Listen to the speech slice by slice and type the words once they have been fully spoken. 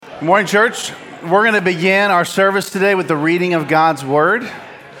Good morning, church. We're going to begin our service today with the reading of God's Word.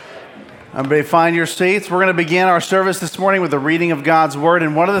 Everybody find your seats. We're going to begin our service this morning with the reading of God's Word.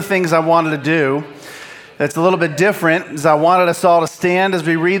 And one of the things I wanted to do that's a little bit different is I wanted us all to stand as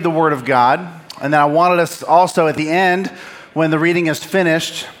we read the Word of God. And then I wanted us also at the end, when the reading is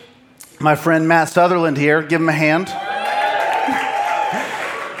finished, my friend Matt Sutherland here, give him a hand.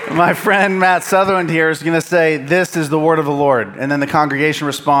 My friend Matt Sutherland here is going to say, "This is the word of the Lord." And then the congregation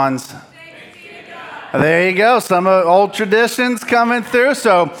responds, there you go. Some old traditions coming through.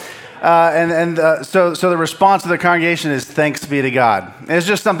 So the response of the congregation is, "Thanks be to God." It's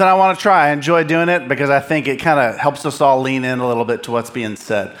just something I want to try. I enjoy doing it because I think it kind of helps us all lean in a little bit to what's being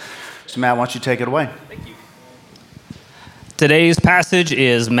said. So Matt, why don't you take it away? Thank you. Today's passage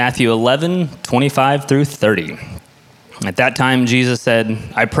is Matthew 11, 25 through 30. At that time, Jesus said,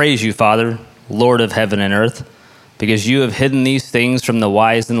 "I praise you, Father, Lord of heaven and earth, because you have hidden these things from the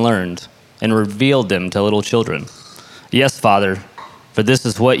wise and learned and revealed them to little children. Yes, Father, for this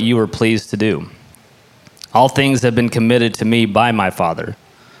is what you were pleased to do. All things have been committed to me by my Father.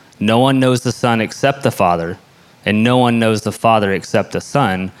 No one knows the Son except the Father, and no one knows the Father except the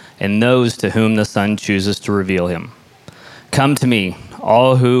Son, and those to whom the Son chooses to reveal him. Come to me,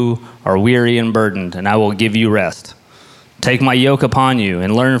 all who are weary and burdened, and I will give you rest. Take my yoke upon you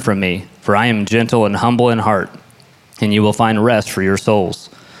and learn from me, for I am gentle and humble in heart, and you will find rest for your souls.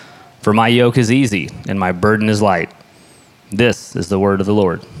 For my yoke is easy and my burden is light." This is the word of the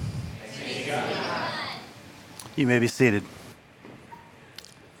Lord. You may be seated.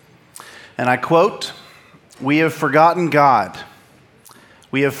 And I quote, "We have forgotten God.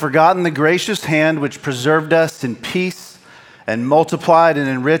 We have forgotten the gracious hand which preserved us in peace and multiplied and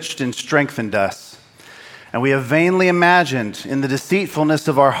enriched and strengthened us. And we have vainly imagined in the deceitfulness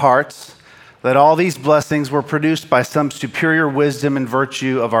of our hearts that all these blessings were produced by some superior wisdom and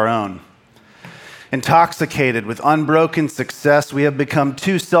virtue of our own. Intoxicated with unbroken success, we have become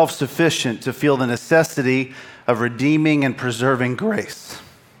too self-sufficient to feel the necessity of redeeming and preserving grace.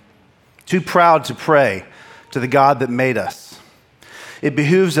 Too proud to pray to the God that made us. It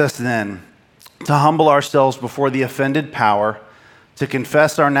behooves us then to humble ourselves before the offended power, to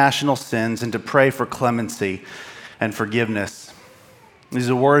confess our national sins, and to pray for clemency and forgiveness." These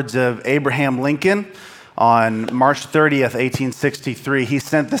are words of Abraham Lincoln on March 30th, 1863. He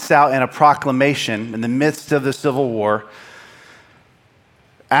sent this out in a proclamation in the midst of the Civil War,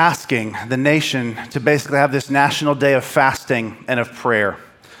 asking the nation to basically have this national day of fasting and of prayer,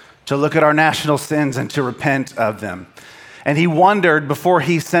 to look at our national sins and to repent of them. And he wondered, before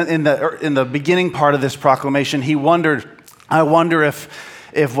he sent in the beginning part of this proclamation, he wondered, I wonder if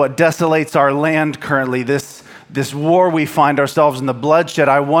what desolates our land currently, this war we find ourselves in, the bloodshed,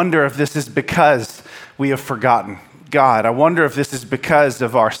 I wonder if this is because we have forgotten God. I wonder if this is because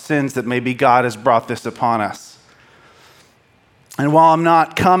of our sins that maybe God has brought this upon us. And while I'm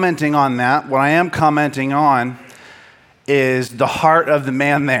not commenting on that, what I am commenting on is the heart of the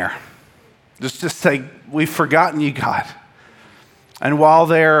man there. Just to say, we've forgotten you, God. And while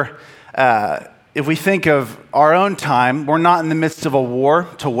if we think of our own time, we're not in the midst of a war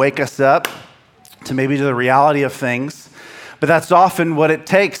to wake us up to maybe to the reality of things, but that's often what it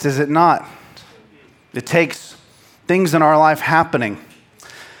takes, is it not? It takes things in our life happening.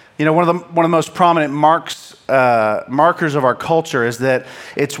 You know, one of the most prominent markers of our culture is that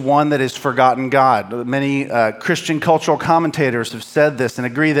it's one that has forgotten God. Many Christian cultural commentators have said this and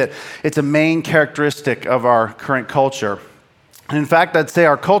agree that it's a main characteristic of our current culture. And in fact, I'd say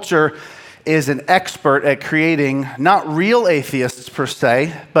our culture is an expert at creating not real atheists per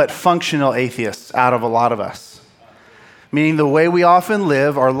se, but functional atheists out of a lot of us. Meaning the way we often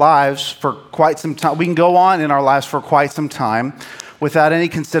live our lives for quite some time, we can go on in our lives for quite some time without any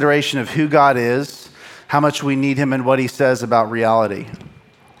consideration of who God is, how much we need him, and what he says about reality.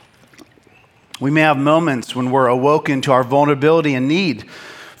 We may have moments when we're awoken to our vulnerability and need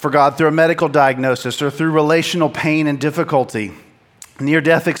for God through a medical diagnosis or through relational pain and difficulty,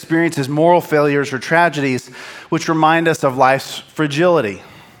 near-death experiences, moral failures, or tragedies, which remind us of life's fragility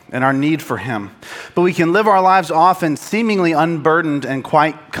and our need for him. But we can live our lives often seemingly unburdened and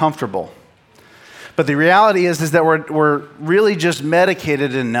quite comfortable. But the reality is that we're really just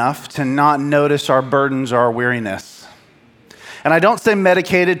medicated enough to not notice our burdens or our weariness. And I don't say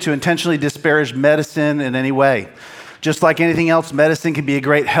medicated to intentionally disparage medicine in any way. Just like anything else, medicine can be a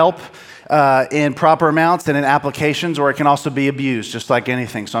great help in proper amounts and in applications, or it can also be abused, just like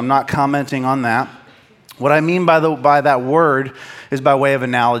anything. So I'm not commenting on that. What I mean by that word is by way of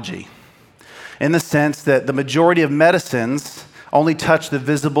analogy, in the sense that the majority of medicines only touch the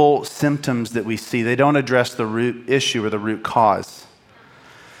visible symptoms that we see. They don't address the root issue or the root cause.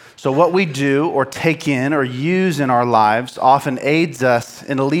 So what we do or take in or use in our lives often aids us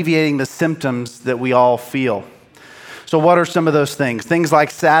in alleviating the symptoms that we all feel. So what are some of those things? Things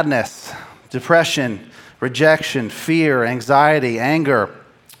like sadness, depression, rejection, fear, anxiety, anger,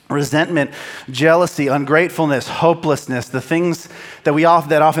 resentment, jealousy, ungratefulness, hopelessness, the things that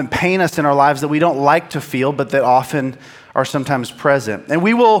that often pain us in our lives that we don't like to feel, but that often are sometimes present. And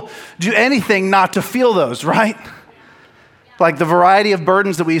we will do anything not to feel those, right? Like the variety of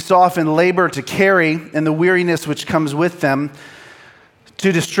burdens that we so often labor to carry and the weariness which comes with them,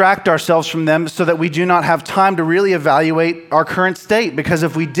 to distract ourselves from them so that we do not have time to really evaluate our current state. Because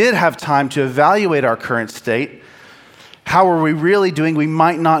if we did have time to evaluate our current state, how are we really doing? We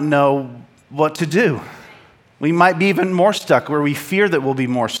might not know what to do. We might be even more stuck, where we fear that we'll be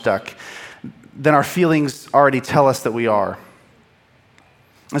more stuck than our feelings already tell us that we are.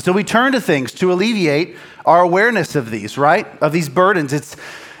 And so we turn to things to alleviate our awareness of these, right? Of these burdens.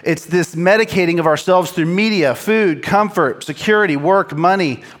 It's this medicating of ourselves through media, food, comfort, security, work,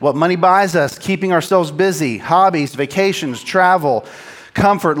 money, what money buys us, keeping ourselves busy, hobbies, vacations, travel,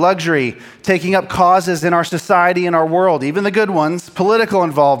 comfort, luxury, taking up causes in our society and our world, even the good ones, political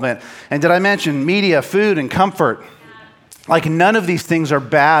involvement. And did I mention media, food, and comfort? Like none of these things are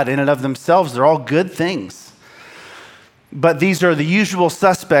bad in and of themselves. They're all good things. But these are the usual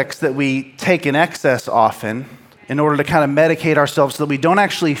suspects that we take in excess often in order to kind of medicate ourselves so that we don't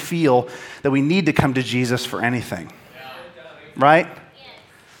actually feel that we need to come to Jesus for anything. Right?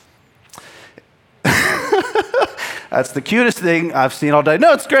 That's the cutest thing I've seen all day.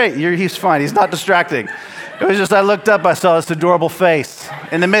 No, it's great. He's fine. He's not distracting. It was just I looked up, I saw this adorable face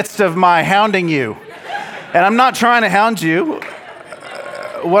in the midst of my hounding you. And I'm not trying to hound you.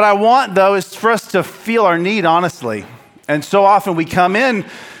 What I want, though, is for us to feel our need, honestly. And so often we come in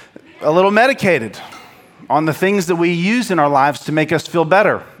a little medicated on the things that we use in our lives to make us feel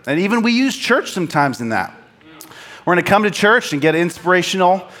better. And even we use church sometimes in that. We're going to come to church and get an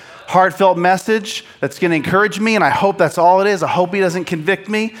inspirational, heartfelt message that's going to encourage me, and I hope that's all it is. I hope he doesn't convict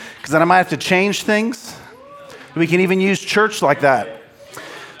me, because then I might have to change things. We can even use church like that.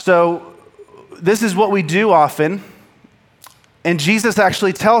 So this is what we do often. And Jesus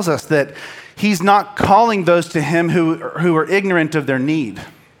actually tells us that he's not calling those to him who are ignorant of their need.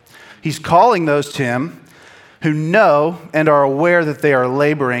 He's calling those to him who know and are aware that they are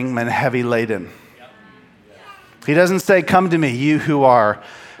laboring and heavy laden. He doesn't say, "Come to me, you who are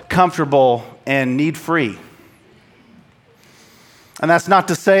comfortable and need-free." And that's not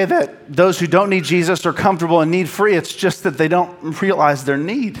to say that those who don't need Jesus are comfortable and need-free. It's just that they don't realize their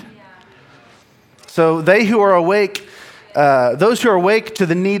need. So those who are awake to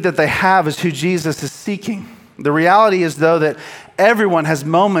the need that they have is who Jesus is seeking. The reality is, though, that everyone has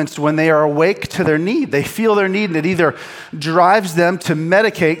moments when they are awake to their need. They feel their need, and it either drives them to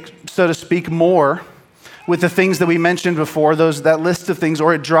medicate, so to speak, more with the things that we mentioned before, that list of things,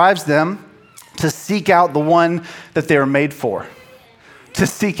 or it drives them to seek out the one that they were made for, to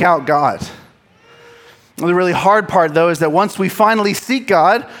seek out God. And the really hard part, though, is that once we finally seek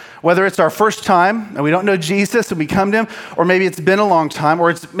God, whether it's our first time and we don't know Jesus and we come to him, or maybe it's been a long time, or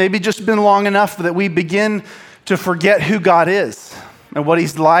it's maybe just been long enough that we begin to forget who God is and what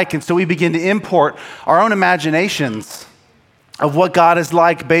he's like. And so we begin to import our own imaginations of what God is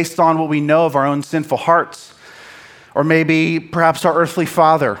like based on what we know of our own sinful hearts. Or maybe perhaps our earthly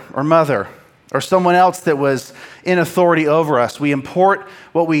father or mother or someone else that was in authority over us. We import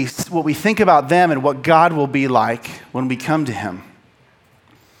what we think about them and what God will be like when we come to him.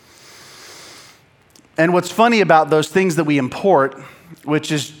 And what's funny about those things that we import,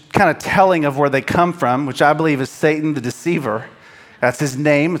 which is kind of telling of where they come from, which I believe is Satan the deceiver. That's his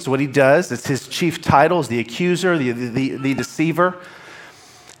name. It's what he does. It's his chief title, is the accuser, the deceiver.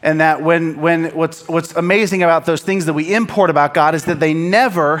 And that what's amazing about those things that we import about God is that they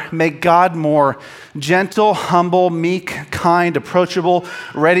never make God more gentle, humble, meek, kind, approachable,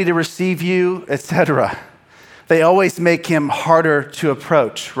 ready to receive you, etc. They always make him harder to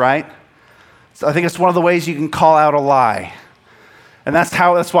approach, right? So I think it's one of the ways you can call out a lie. And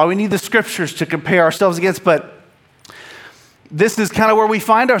that's why we need the scriptures to compare ourselves against. But this is kind of where we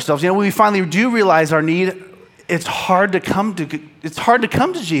find ourselves. When we finally do realize our need, it's hard to come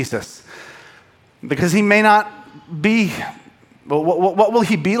to Jesus, because he may not be. What will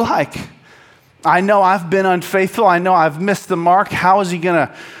he be like? I know I've been unfaithful. I know I've missed the mark. How is he going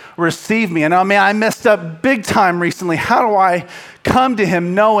to receive me? And I messed up big time recently. How do I come to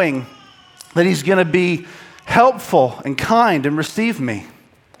him knowing that he's going to be helpful and kind and receive me?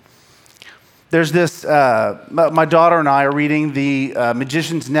 There's this, my daughter and I are reading The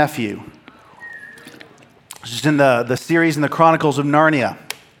Magician's Nephew. It's just in the series in the Chronicles of Narnia.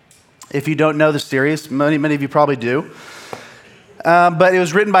 If you don't know the series, many of you probably do. But it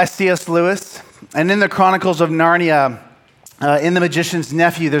was written by C.S. Lewis. And in the Chronicles of Narnia, in The Magician's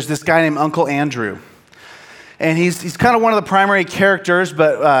Nephew, there's this guy named Uncle Andrew. And he's kind of one of the primary characters,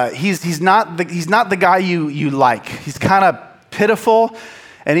 but he's not the guy you like. He's kind of pitiful,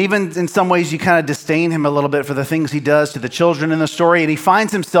 and even in some ways you kind of disdain him a little bit for the things he does to the children in the story. And he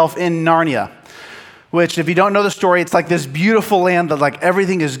finds himself in Narnia, which, if you don't know the story, it's like this beautiful land that like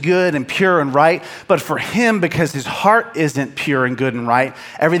everything is good and pure and right. But for him, because his heart isn't pure and good and right,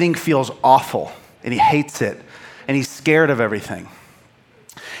 everything feels awful and he hates it and he's scared of everything.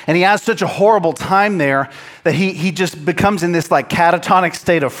 And he has such a horrible time there that he just becomes in this like catatonic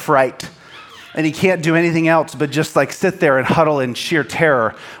state of fright. And he can't do anything else but just like sit there and huddle in sheer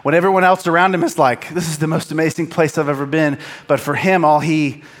terror when everyone else around him is like, this is the most amazing place I've ever been. But for him, all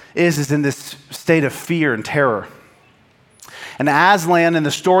he is in this state of fear and terror. And Aslan in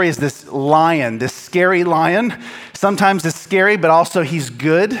the story is this lion, this scary lion. Sometimes it's scary, but also he's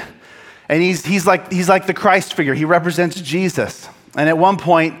good. And he's like the Christ figure. He represents Jesus. And at one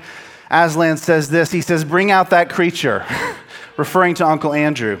point, Aslan says this. He says, "Bring out that creature," referring to Uncle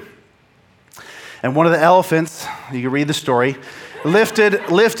Andrew. And one of the elephants, you can read the story,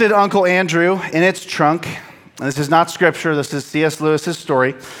 lifted Uncle Andrew in its trunk. And this is not scripture, this is C.S. Lewis's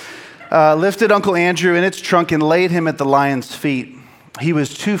story. Lifted Uncle Andrew in its trunk and laid him at the lion's feet. He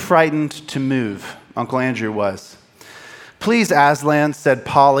was too frightened to move, Uncle Andrew was. "Please, Aslan," said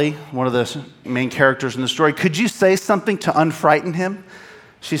Polly, one of the main characters in the story, "could you say something to unfrighten him?"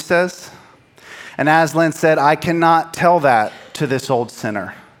 she says. And Aslan said, "I cannot tell that to this old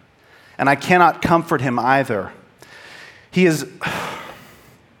sinner, and I cannot comfort him either. He is..."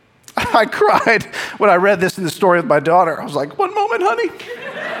 I cried when I read this in the story with my daughter. I was like, "One moment, honey."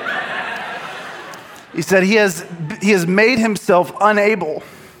 He said, he has made himself unable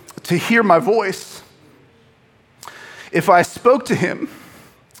to hear my voice. If I spoke to him,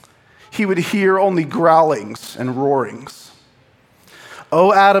 he would hear only growlings and roarings.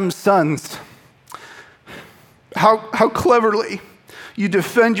 O Adam's sons, how cleverly you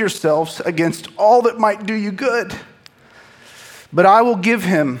defend yourselves against all that might do you good. But I will give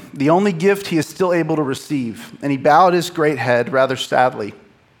him the only gift he is still able to receive." And he bowed his great head rather sadly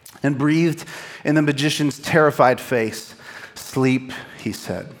and breathed in the magician's terrified face. "Sleep," he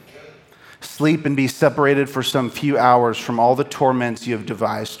said. "Sleep and be separated for some few hours from all the torments you have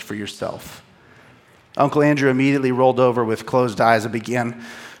devised for yourself." Uncle Andrew immediately rolled over with closed eyes and began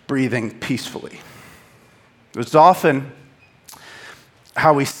breathing peacefully. It's often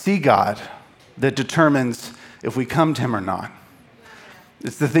how we see God that determines if we come to him or not.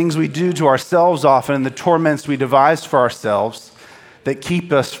 It's the things we do to ourselves often and the torments we devise for ourselves that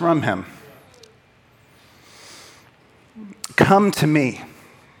keep us from him. "Come to me,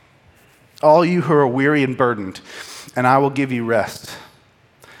 all you who are weary and burdened, and I will give you rest.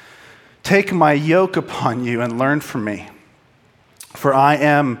 Take my yoke upon you and learn from me, for I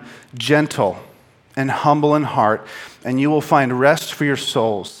am gentle and humble in heart, and you will find rest for your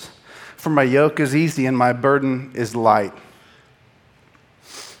souls. For my yoke is easy and my burden is light.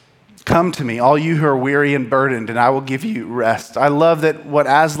 Come to me, all you who are weary and burdened, and I will give you rest." I love that what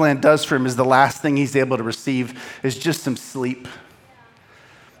Aslan does for him is the last thing he's able to receive is just some sleep.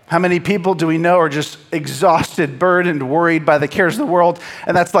 How many people do we know are just exhausted, burdened, worried by the cares of the world,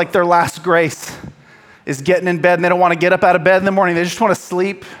 and that's like their last grace, is getting in bed, and they don't want to get up out of bed in the morning. They just want to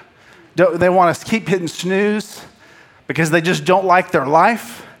sleep. They want to keep hitting snooze because they just don't like their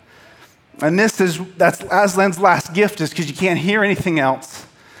life. And that's Aslan's last gift, is because you can't hear anything else.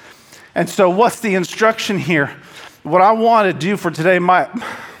 And so what's the instruction here? What I want to do for today, my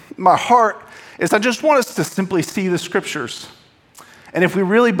heart, is I just want us to simply see the scriptures. And if we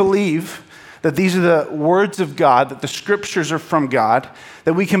really believe that these are the words of God, that the scriptures are from God,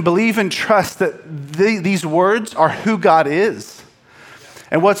 that we can believe and trust that these words are who God is.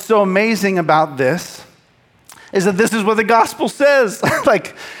 And what's so amazing about this is that this is what the gospel says.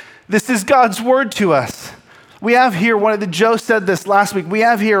 Like, this is God's word to us. We have here, Joe said this last week, we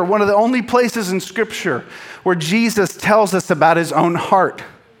have here one of the only places in Scripture where Jesus tells us about his own heart.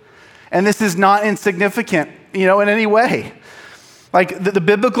 And this is not insignificant, in any way. Like, the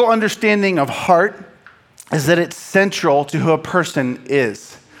biblical understanding of heart is that it's central to who a person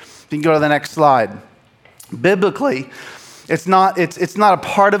is. You can go to the next slide. Biblically, it's not a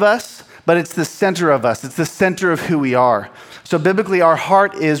part of us, but it's the center of us. It's the center of who we are. So biblically, our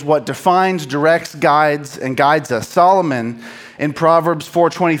heart is what defines, directs, guides us. Solomon in Proverbs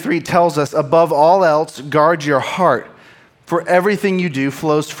 4:23 tells us, above all else, guard your heart, for everything you do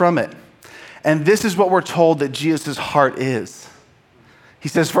flows from it. And this is what we're told that Jesus' heart is. He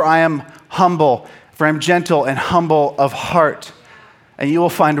says, for I am gentle and humble of heart, and you will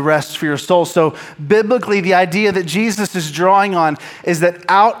find rest for your soul. So biblically, the idea that Jesus is drawing on is that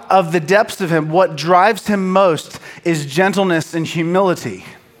out of the depths of him, what drives him most is gentleness and humility.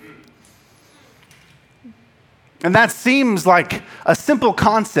 And that seems like a simple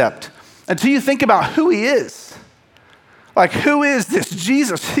concept until you think about who he is. Like, who is this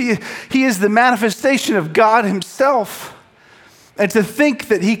Jesus? He is the manifestation of God himself. And to think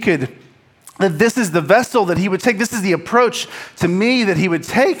that that this is the vessel that he would take, this is the approach to me that he would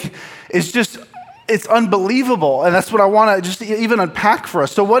take, is just, it's unbelievable. And that's what I want to just even unpack for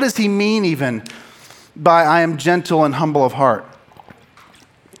us. So what does he mean even by I am gentle and humble of heart?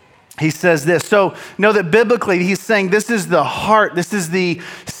 He says this. So know that biblically he's saying this is the heart, this is the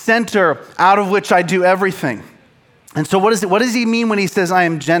center out of which I do everything. And so what does he mean when he says I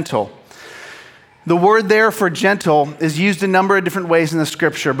am gentle? The word there for gentle is used a number of different ways in the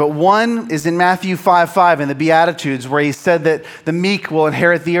scripture, but one is in Matthew 5:5 in the Beatitudes, where he said that the meek will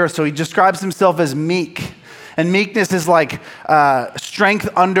inherit the earth. So he describes himself as meek. And meekness is like strength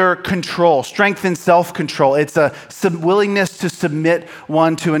under control, strength and self-control. It's a willingness to submit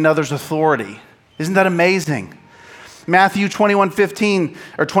one to another's authority. Isn't that amazing? Matthew 21:15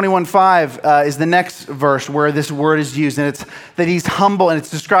 or 21:5 is the next verse where this word is used, and it's that he's humble, and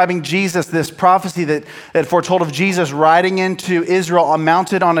it's describing Jesus, this prophecy that foretold of Jesus riding into Israel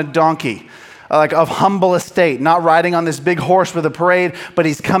mounted on a donkey, like of humble estate, not riding on this big horse with a parade, but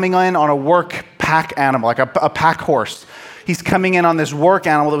he's coming in on a work pack animal, like a pack horse. He's coming in on this work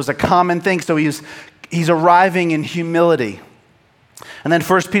animal that was a common thing, so he's arriving in humility. And then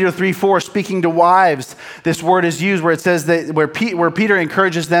 1 Peter 3:4, speaking to wives, this word is used where it says that where Peter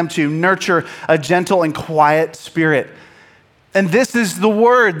encourages them to nurture a gentle and quiet spirit. And this is the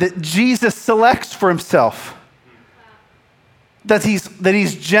word that Jesus selects for himself. That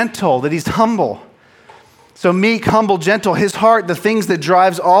he's gentle, that he's humble. So meek, humble, gentle. His heart, the things that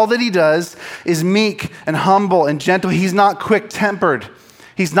drives all that he does is meek and humble and gentle. He's not quick-tempered.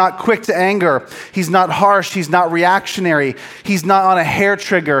 He's not quick to anger. He's not harsh. He's not reactionary. He's not on a hair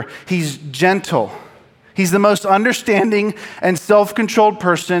trigger. He's gentle. He's the most understanding and self-controlled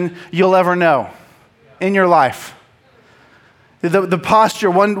person you'll ever know in your life. The posture,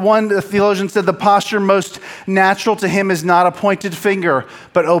 one theologian said the posture most natural to him is not a pointed finger,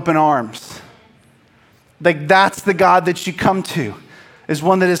 but open arms. Like that's the God that you come to, is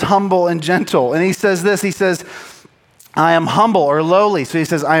one that is humble and gentle. And he says this, he says, I am humble or lowly. So he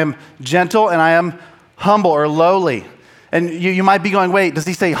says, I am gentle and I am humble or lowly. And you might be going, wait, does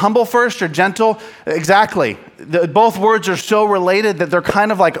he say humble first or gentle? Exactly. Both words are so related that they're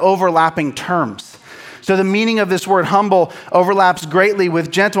kind of like overlapping terms. So the meaning of this word humble overlaps greatly with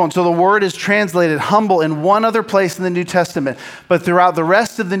gentle. And so the word is translated humble in one other place in the New Testament. But throughout the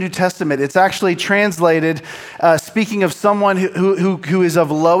rest of the New Testament, it's actually translated speaking of someone who is of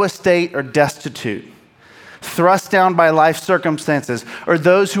low estate or destitute, thrust down by life circumstances, or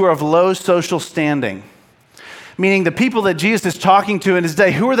those who are of low social standing. Meaning the people that Jesus is talking to in his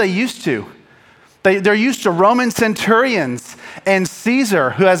day, who are they used to? They're used to Roman centurions and Caesar,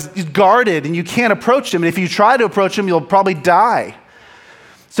 who has guarded, and you can't approach him. And if you try to approach him, you'll probably die.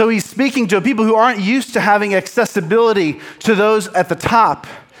 So he's speaking to people who aren't used to having accessibility to those at the top.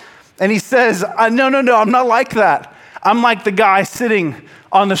 And he says, no, I'm not like that. I'm like the guy sitting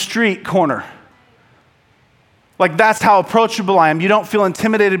on the street corner. Like that's how approachable I am. You don't feel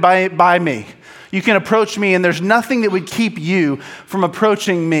intimidated by me. You can approach me, and there's nothing that would keep you from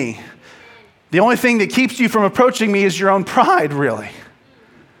approaching me. The only thing that keeps you from approaching me is your own pride, really.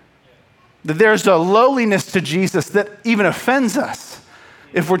 That there's a lowliness to Jesus that even offends us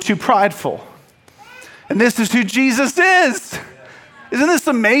if we're too prideful. And this is who Jesus is. Isn't this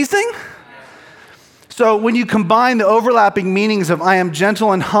amazing? So when you combine the overlapping meanings of I am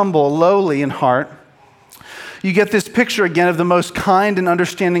gentle and humble, lowly in heart, you get this picture again of the most kind and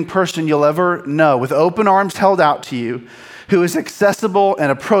understanding person you'll ever know, with open arms held out to you, who is accessible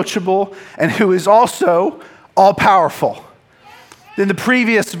and approachable, and who is also all-powerful. In the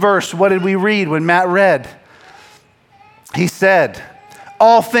previous verse, what did we read when Matt read? He said,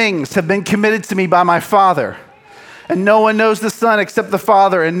 all things have been committed to me by my Father, and no one knows the Son except the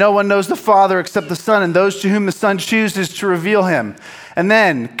Father, and no one knows the Father except the Son, and those to whom the Son chooses to reveal him. And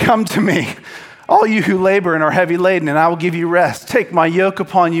then, come to me, all you who labor and are heavy laden, and I will give you rest. Take my yoke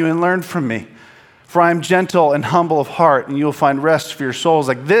upon you and learn from me. For I am gentle and humble of heart, and you will find rest for your souls.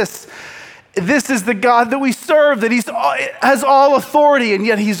 Like this is the God that we serve, that has all authority, and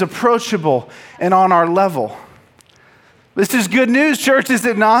yet he's approachable and on our level. This is good news, church, is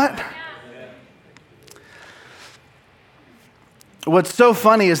it not? what's so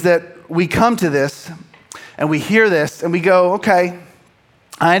funny is that we come to this and we hear this and we go, okay,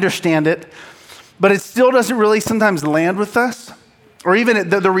 I understand it, but it still doesn't really sometimes land with us. Or even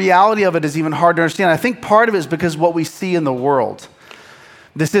the reality of it is even hard to understand. I think part of it is because what we see in the world.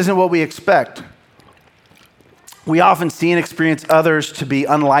 This isn't what we expect. We often see and experience others to be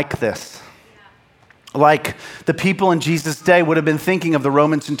unlike this. Like the people in Jesus' day would have been thinking of the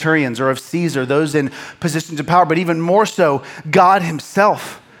Roman centurions or of Caesar, those in positions of power, but even more so, God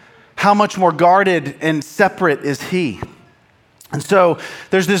himself. How much more guarded and separate is he? And so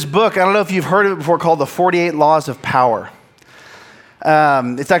there's this book, I don't know if you've heard of it before, called The 48 Laws of Power.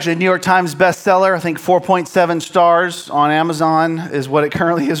 It's actually a New York Times bestseller. I think 4.7 stars on Amazon is what it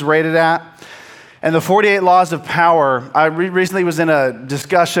currently is rated at. And the 48 Laws of Power, I recently was in a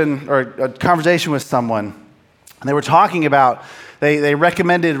discussion or a conversation with someone, and they were talking about, they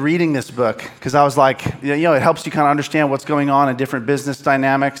recommended reading this book because I was like, it helps you kind of understand what's going on in different business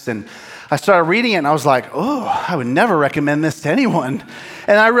dynamics. And I started reading it, and I was like, oh, I would never recommend this to anyone.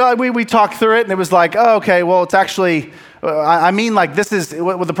 And I realized we talked through it, and it was like, oh, okay, well, it's actually, like this is,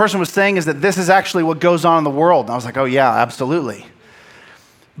 what the person was saying is that this is actually what goes on in the world. And I was like, oh yeah, absolutely.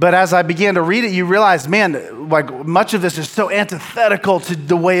 But as I began to read it, you realize, man, like much of this is so antithetical to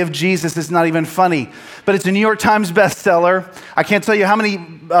the way of Jesus, it's not even funny. But it's a New York Times bestseller. I can't tell you how many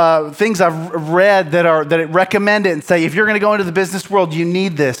things I've read that it recommend it and say, if you're going to go into the business world, you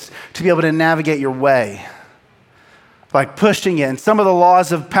need this to be able to navigate your way. Like pushing it. And some of the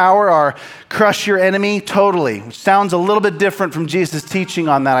laws of power are crush your enemy totally, which sounds a little bit different from Jesus' teaching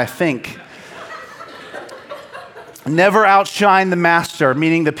on that, I think. Never outshine the master,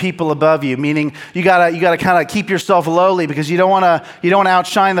 meaning the people above you, meaning you gotta kind of keep yourself lowly because you don't want to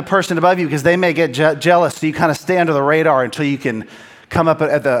outshine the person above you because they may get jealous. So you kind of stay under the radar until you can come up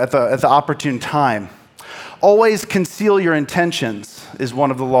at the opportune time. Always conceal your intentions is one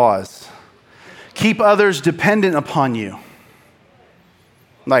of the laws. Keep others dependent upon you.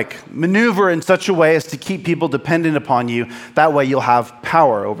 Like maneuver in such a way as to keep people dependent upon you. That way you'll have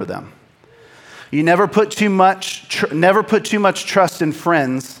power over them. You never put too much trust in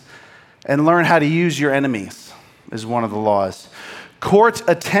friends, and learn how to use your enemies is one of the laws. Court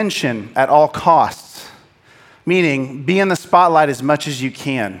attention at all costs, meaning be in the spotlight as much as you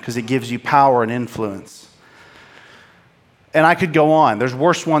can because it gives you power and influence. And I could go on. There's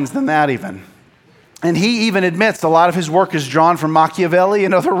worse ones than that even. And he even admits a lot of his work is drawn from Machiavelli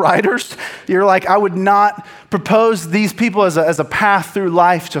and other writers. You're like, I would not propose these people as a path through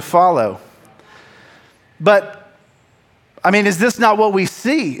life to follow. But, I mean, is this not what we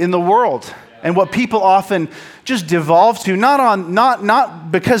see in the world and what people often just devolve to?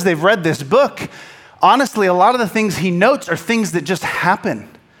 Not because they've read this book. Honestly, a lot of the things he notes are things that just happen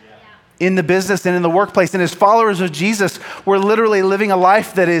in the business and in the workplace. And as followers of Jesus, we're literally living a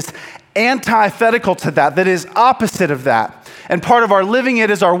life that is antithetical to that is opposite of that. And part of our living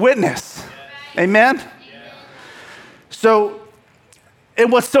it is our witness. Amen? So,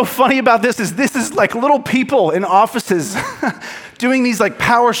 and what's so funny about this is like little people in offices doing these like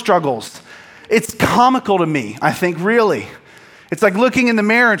power struggles. It's comical to me, I think, really. It's like looking in the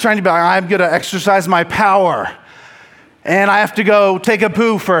mirror and trying to be like, I'm going to exercise my power. And I have to go take a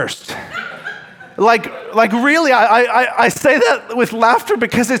poo first. Like really, I say that with laughter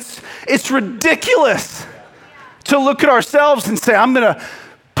because it's ridiculous to look at ourselves and say, I'm going to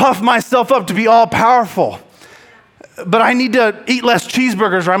puff myself up to be all powerful. But I need to eat less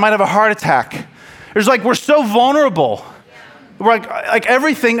cheeseburgers or I might have a heart attack. We're so vulnerable. We're like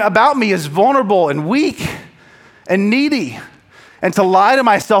everything about me is vulnerable and weak and needy. And to lie to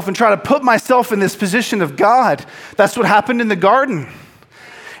myself and try to put myself in this position of God, that's what happened in the garden.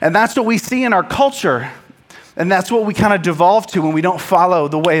 And that's what we see in our culture. And that's what we kind of devolve to when we don't follow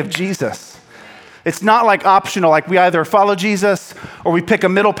the way of Jesus. It's not like optional, like we either follow Jesus or we pick a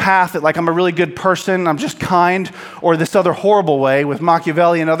middle path that like I'm a really good person, I'm just kind, or this other horrible way with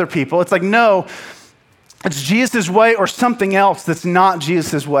Machiavelli and other people. It's like, no, it's Jesus' way or something else that's not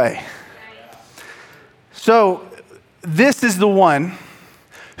Jesus' way. So this is the one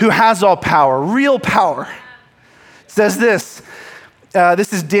who has all power, real power. It says this.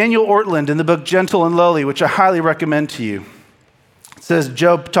 This is Daniel Ortland in the book Gentle and Lowly, which I highly recommend to you. It says,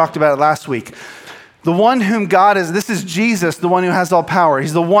 Job talked about it last week. The one whom God is, this is Jesus, the one who has all power.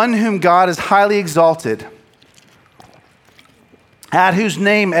 He's the one whom God is highly exalted, at whose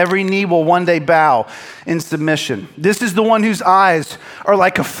name every knee will one day bow in submission. This is the one whose eyes are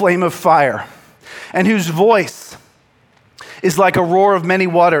like a flame of fire, and whose voice is like a roar of many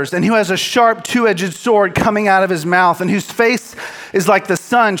waters, and who has a sharp two-edged sword coming out of his mouth, and whose face is like the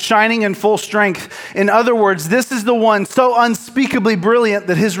sun shining in full strength. In other words, this is the one so unspeakably brilliant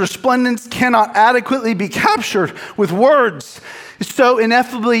that his resplendence cannot adequately be captured with words. It's so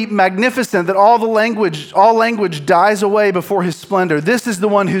ineffably magnificent that all language dies away before his splendor. This is the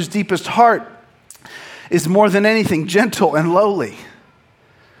one whose deepest heart is more than anything gentle and lowly.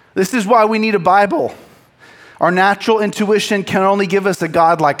 This is why we need a Bible. Our natural intuition can only give us a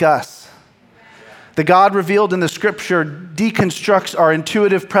God like us. The God revealed in the scripture deconstructs our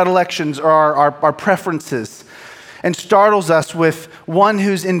intuitive predilections or our preferences and startles us with one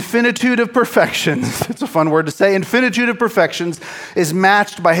whose infinitude of perfections, it's a fun word to say, infinitude of perfections is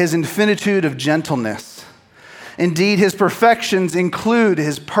matched by his infinitude of gentleness. Indeed, his perfections include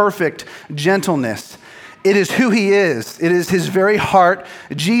his perfect gentleness. It is who he is. It is his very heart.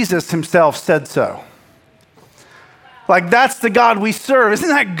 Jesus himself said so. Like, that's the God we serve. Isn't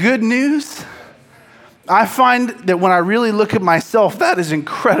that good news? I find that when I really look at myself, that is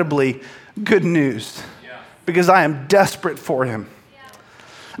incredibly good news because I am desperate for him.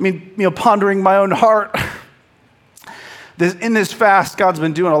 I mean, pondering my own heart. In this fast, God's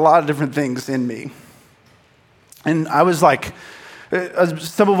been doing a lot of different things in me. And I was like,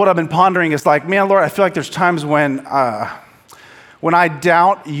 some of what I've been pondering is like, man, Lord, I feel like there's times when I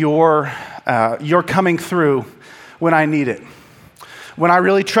doubt your coming through when I need it. When I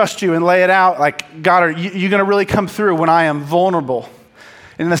really trust you and lay it out, like, God, are you going to really come through when I am vulnerable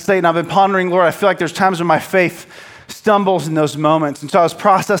in the state? And I've been pondering, Lord, I feel like there's times when my faith stumbles in those moments. And so I was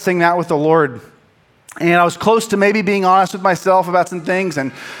processing that with the Lord. And I was close to maybe being honest with myself about some things.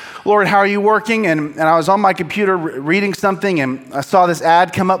 And Lord, how are you working? And I was on my computer reading something, and I saw this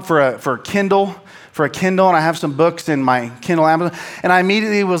ad come up for a Kindle, and I have some books in my Kindle Amazon. And I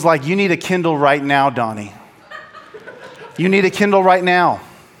immediately was like, you need a Kindle right now, Donny. You need a Kindle right now.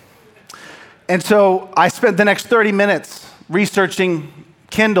 And so I spent the next 30 minutes researching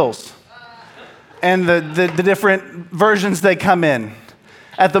Kindles and the different versions they come in.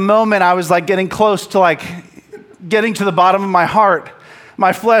 At the moment, I was like getting close to like getting to the bottom of my heart.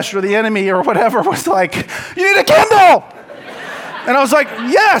 My flesh or the enemy or whatever was like, you need a Kindle. And I was like,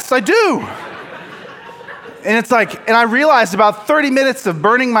 yes, I do. And it's like, and I realized about 30 minutes of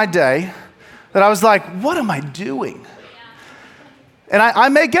burning my day that I was like, what am I doing? And I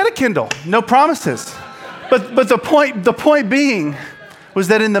may get a Kindle, no promises. But the point being was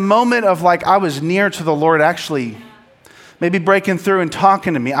that in the moment of like, I was near to the Lord actually maybe breaking through and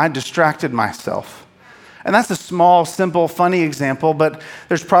talking to me, I distracted myself. And that's a small, simple, funny example, but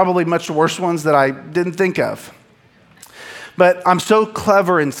there's probably much worse ones that I didn't think of. But I'm so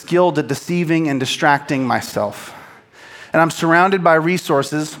clever and skilled at deceiving and distracting myself. And I'm surrounded by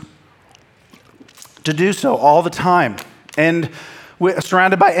resources to do so all the time. And we're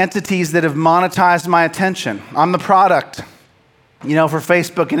surrounded by entities that have monetized my attention. I'm the product, for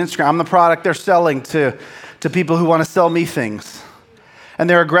Facebook and Instagram. I'm the product they're selling to people who want to sell me things. And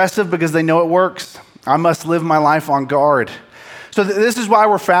they're aggressive because they know it works. I must live my life on guard. So this is why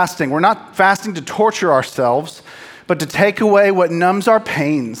we're fasting. We're not fasting to torture ourselves, but to take away what numbs our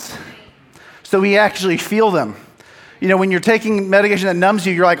pains so we actually feel them. When you're taking medication that numbs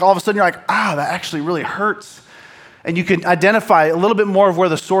you, you're like, all of a sudden you're like, that actually really hurts. And you can identify a little bit more of where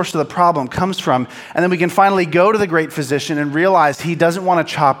the source of the problem comes from. And then we can finally go to the great physician and realize he doesn't want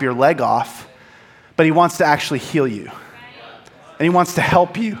to chop your leg off, but he wants to actually heal you. And he wants to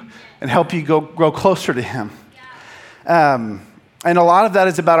help you and help you grow closer to him. And a lot of that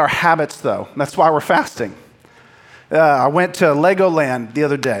is about our habits, though. That's why we're fasting. I went to Legoland the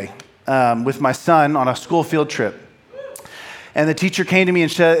other day with my son on a school field trip. And the teacher came to me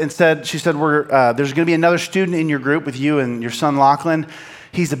and said, there's going to be another student in your group with you and your son Lachlan.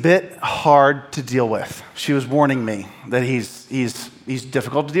 He's a bit hard to deal with. She was warning me that he's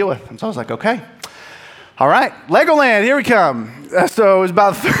difficult to deal with. And so I was like, okay. All right, Legoland, here we come. So it was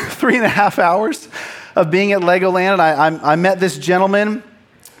about 3.5 hours of being at Legoland, and I met this gentleman,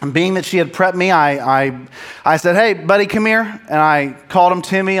 and being that she had prepped me, I said, hey, buddy, come here, and I called him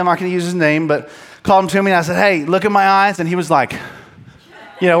Timmy. I'm not going to use his name, but called him Timmy, and I said, hey, look at my eyes, and he was like,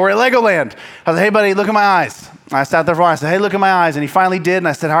 we're at Legoland. I said, hey, buddy, look at my eyes. And I sat there for a while, I said, hey, look at my eyes, and he finally did, and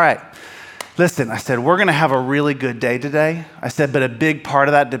I said, all right. Listen, I said, we're going to have a really good day today. I said, but a big part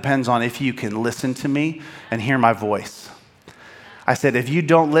of that depends on if you can listen to me and hear my voice. I said, if you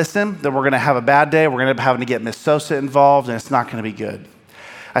don't listen, then we're going to have a bad day. We're going to be having to get Miss Sosa involved, and it's not going to be good.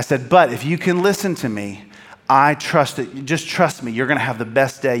 I said, but if you can listen to me, I trust it. Just trust me. You're going to have the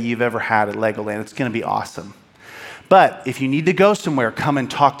best day you've ever had at Legoland. It's going to be awesome. But if you need to go somewhere, come and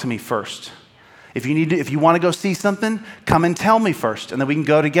talk to me first. If you want to go see something, come and tell me first, and then we can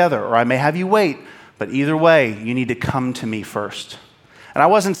go together, or I may have you wait. But either way, you need to come to me first. And I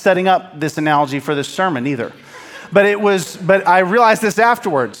wasn't setting up this analogy for this sermon either. But I realized this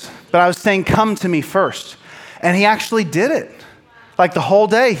afterwards. But I was saying, come to me first. And he actually did it. Like the whole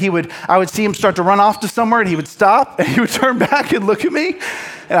day, I would see him start to run off to somewhere, and he would stop, and he would turn back and look at me.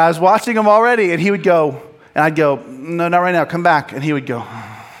 And I was watching him already, and he would go, and I'd go, no, not right now, come back. And he would go,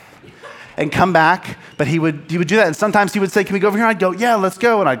 and come back. But he would do that. And sometimes he would say, can we go over here? I'd go, yeah, let's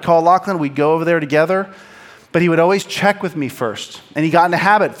go. And I'd call Lachlan. We'd go over there together. But he would always check with me first. And he got in a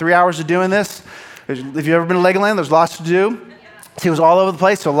habit, 3 hours of doing this. If you've ever been to Legoland, there's lots to do. He was all over the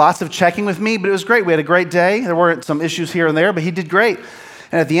place, so lots of checking with me. But it was great. We had a great day. There weren't some issues here and there, but he did great.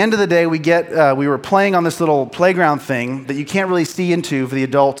 And at the end of the day, we were playing on this little playground thing that you can't really see into for the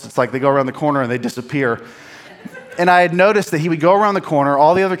adults. It's like they go around the corner and they disappear. And I had noticed that he would go around the corner,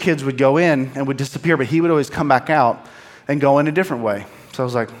 all the other kids would go in and would disappear, but he would always come back out and go in a different way. So I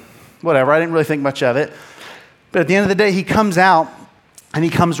was like, whatever, I didn't really think much of it. But at the end of the day, he comes out and he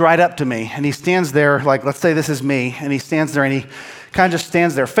comes right up to me and he stands there, like, let's say this is me, and he stands there and he kind of just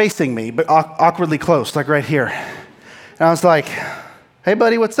stands there facing me, but awkwardly close, like right here. And I was like, hey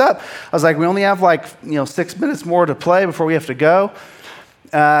buddy, what's up? I was like, we only have 6 minutes more to play before we have to go.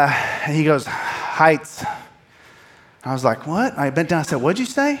 And he goes, heights. I was like, what? I bent down and said, what'd you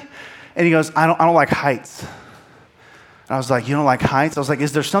say? And he goes, I don't like heights. And I was like, you don't like heights? I was like,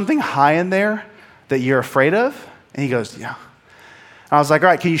 is there something high in there that you're afraid of? And he goes, yeah. And I was like, all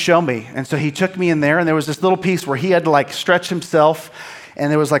right, can you show me? And so he took me in there, and there was this little piece where he had to stretch himself,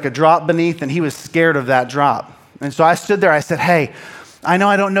 and there was a drop beneath, and he was scared of that drop. And so I stood there, I said, hey, I know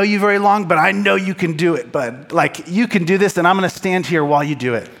I don't know you very long, but I know you can do it, bud. You can do this, and I'm going to stand here while you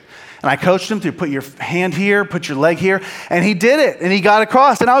do it. And I coached him to put your hand here, put your leg here, and he did it, and he got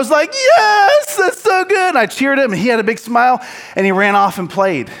across. And I was like, yes, that's so good. And I cheered him, and he had a big smile, and he ran off and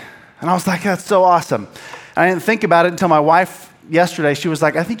played. And I was like, that's so awesome. And I didn't think about it until my wife yesterday, she was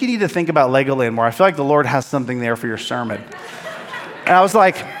like, I think you need to think about Legoland more. I feel like the Lord has something there for your sermon. And I was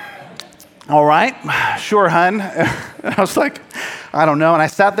like, all right, sure, hun. And I was like, I don't know. And I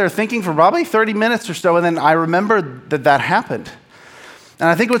sat there thinking for probably 30 minutes or so, and then I remembered that happened. And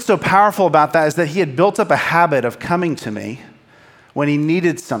I think what's so powerful about that is that he had built up a habit of coming to me when he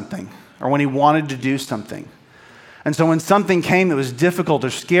needed something or when he wanted to do something. And so when something came that was difficult or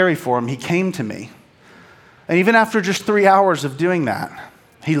scary for him, he came to me. And even after just 3 hours of doing that,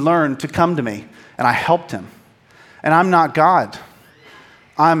 he learned to come to me, and I helped him. And I'm not God.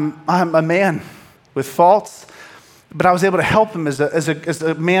 I'm a man with faults, but I was able to help him as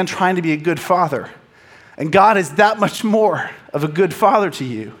a man trying to be a good father. And God is that much more of a good father to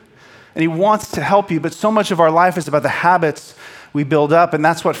you. And he wants to help you, but so much of our life is about the habits we build up, and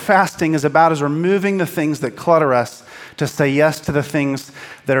that's what fasting is about, is removing the things that clutter us to say yes to the things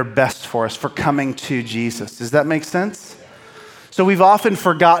that are best for us, for coming to Jesus. Does that make sense? So we've often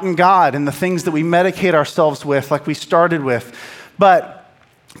forgotten God and the things that we medicate ourselves with, like we started with. But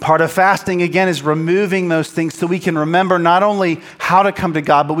part of fasting, again, is removing those things so we can remember not only how to come to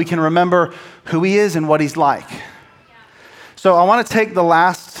God, but we can remember who he is and what he's like. So I want to take the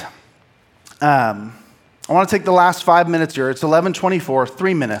last 5 minutes here. It's 11:24,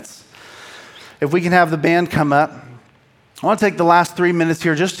 3 minutes. If we can have the band come up. I want to take the last 3 minutes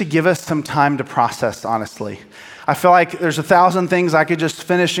here just to give us some time to process, honestly. I feel like there's 1,000 things I could just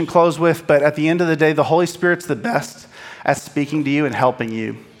finish and close with, but at the end of the day, the Holy Spirit's the best at speaking to you and helping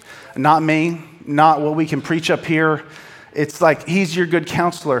you. Not me, not what we can preach up here. It's like he's your good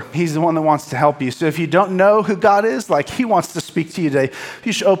counselor. He's the one that wants to help you. So if you don't know who God is, he wants to speak to you today.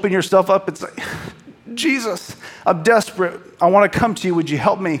 You should open yourself up and say, Jesus, I'm desperate. I want to come to you. Would you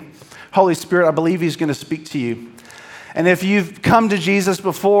help me? Holy Spirit, I believe he's going to speak to you. And if you've come to Jesus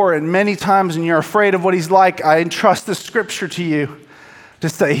before and many times and you're afraid of what he's like, I entrust the scripture to you to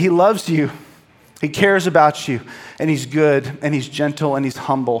say he loves you, he cares about you, and he's good, and he's gentle, and he's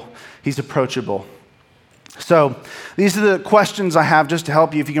humble, he's approachable. So these are the questions I have just to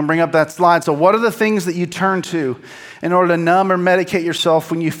help you, if you can bring up that slide. So what are the things that you turn to in order to numb or medicate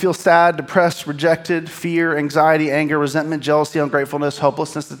yourself when you feel sad, depressed, rejected, fear, anxiety, anger, resentment, jealousy, ungratefulness,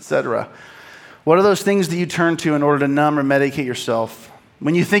 hopelessness, etc.? What are those things that you turn to in order to numb or medicate yourself?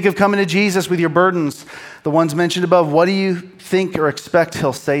 When you think of coming to Jesus with your burdens, the ones mentioned above, what do you think or expect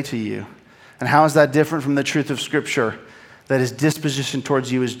he'll say to you? And how is that different from the truth of Scripture, that his disposition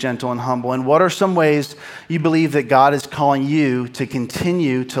towards you is gentle and humble? And what are some ways you believe that God is calling you to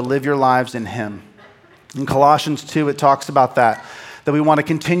continue to live your lives in him? In Colossians 2, it talks about that we want to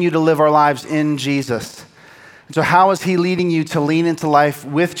continue to live our lives in Jesus. So how is he leading you to lean into life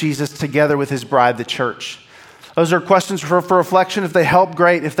with Jesus together with his bride, the church? Those are questions for reflection. If they help,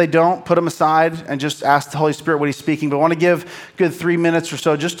 great. If they don't, put them aside and just ask the Holy Spirit what he's speaking. But I want to give a good 3 minutes or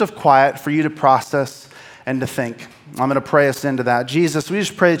so just of quiet for you to process and to think. I'm going to pray us into that. Jesus, we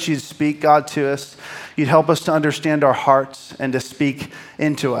just pray that you'd speak, God, to us. You'd help us to understand our hearts and to speak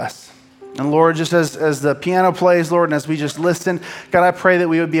into us. And Lord, just as the piano plays, Lord, and as we just listen, God, I pray that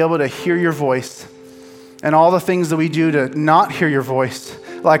we would be able to hear your voice and all the things that we do to not hear your voice,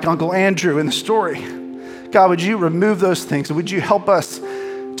 like Uncle Andrew in the story. God, would you remove those things? And would you help us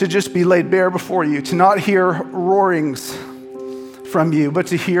to just be laid bare before you, to not hear roarings from you, but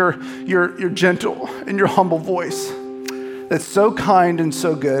to hear your gentle and your humble voice that's so kind and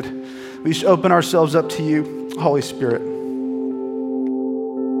so good. We should open ourselves up to you, Holy Spirit.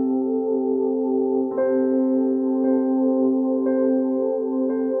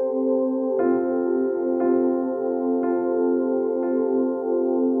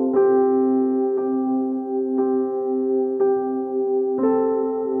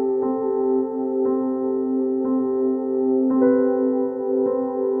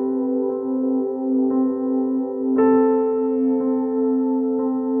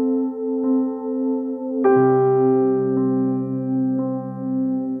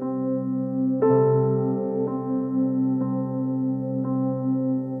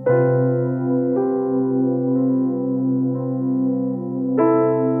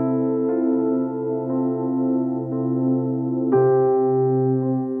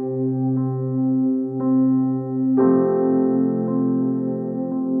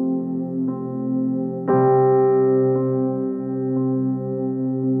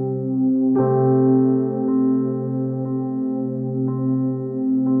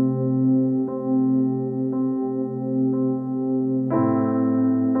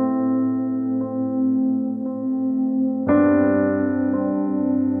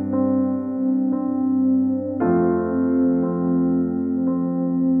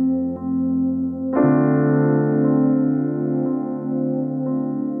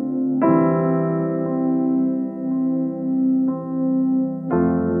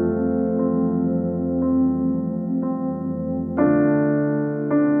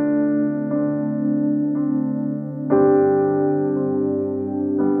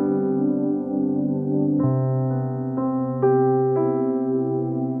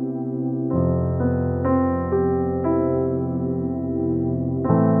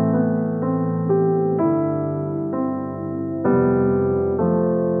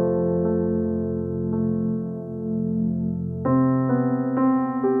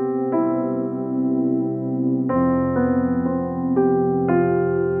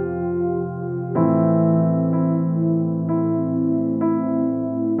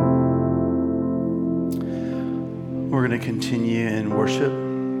 We're going to continue in worship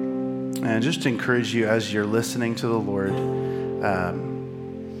and just encourage you as you're listening to the Lord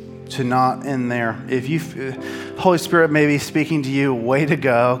to not end there. If you, Holy Spirit may be speaking to you, way to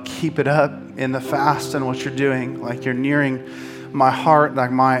go, keep it up in the fast and what you're doing, like you're nearing my heart,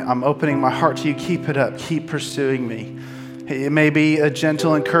 like I'm opening my heart to you, keep it up, keep pursuing me. It may be a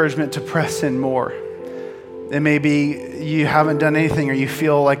gentle encouragement to press in more. It may be you haven't done anything or you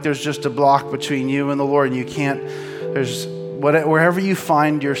feel like there's just a block between you and the Lord and you can't. Wherever you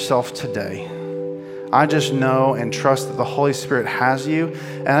find yourself today, I just know and trust that the Holy Spirit has you,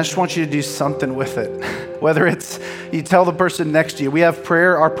 and I just want you to do something with it. Whether it's you tell the person next to you, we have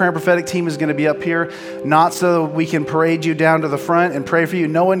prayer, our prayer and prophetic team is going to be up here, not so we can parade you down to the front and pray for you.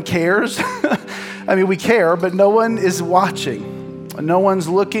 No one cares. I mean, we care, but no one is watching. No one's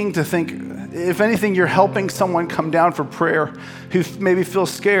looking to think, if anything, you're helping someone come down for prayer who maybe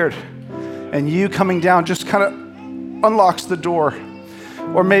feels scared, and you coming down just kind of unlocks the door.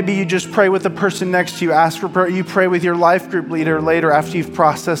 Or maybe you just pray with the person next to you, ask for prayer. You pray with your life group leader later after you've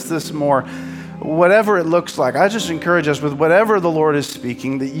processed this more. Whatever it looks like, I just encourage us with whatever the Lord is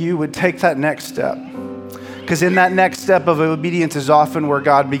speaking, that you would take that next step. Because in that next step of obedience is often where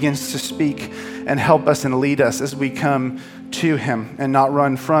God begins to speak and help us and lead us as we come to him and not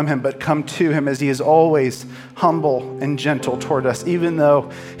run from him, but come to him as he is always humble and gentle toward us, even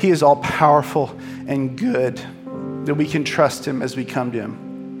though he is all powerful and good, that we can trust him as we come to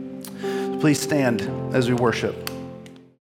him. So please stand as we worship.